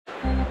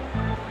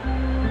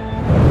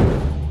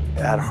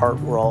At heart,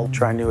 we're all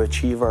trying to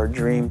achieve our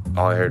dream.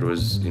 All I heard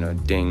was,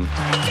 ding.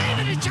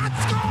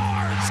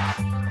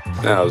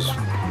 That was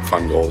a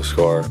fun goal to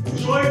score.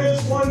 Enjoy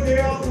this one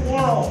day out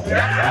tomorrow.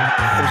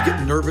 I was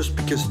getting nervous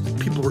because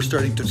people were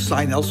starting to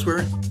sign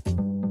elsewhere.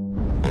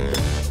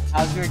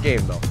 How's your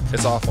game, though?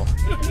 It's awful.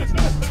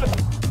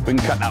 We can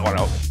cut that one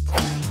out.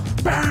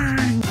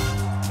 Bang!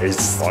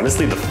 It's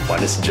honestly the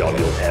funnest job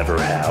you'll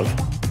ever have.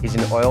 He's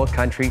an oil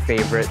country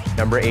favorite,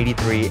 number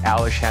 83,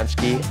 Ales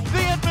Shamsky. The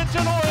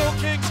Edmonton Oil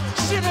Kings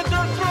sit at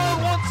their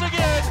throne once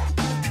again.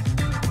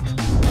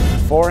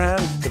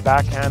 Forehand to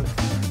backhand,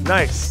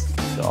 nice.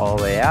 All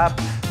the way up.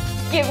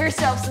 Give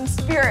yourself some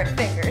spirit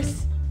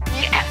fingers.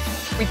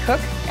 Yes! We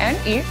cook and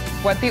eat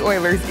what the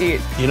Oilers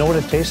eat. You know what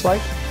it tastes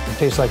like? It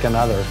tastes like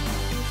another.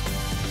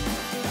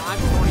 I'm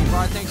Tony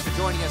Broad. Thanks for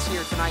joining us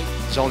here tonight.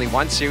 There's only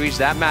one series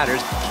that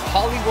matters.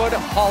 Hollywood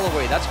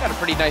Holloway. That's got a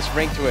pretty nice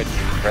ring to it.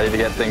 Ready to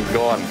get things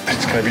going.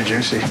 It's gonna be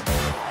juicy.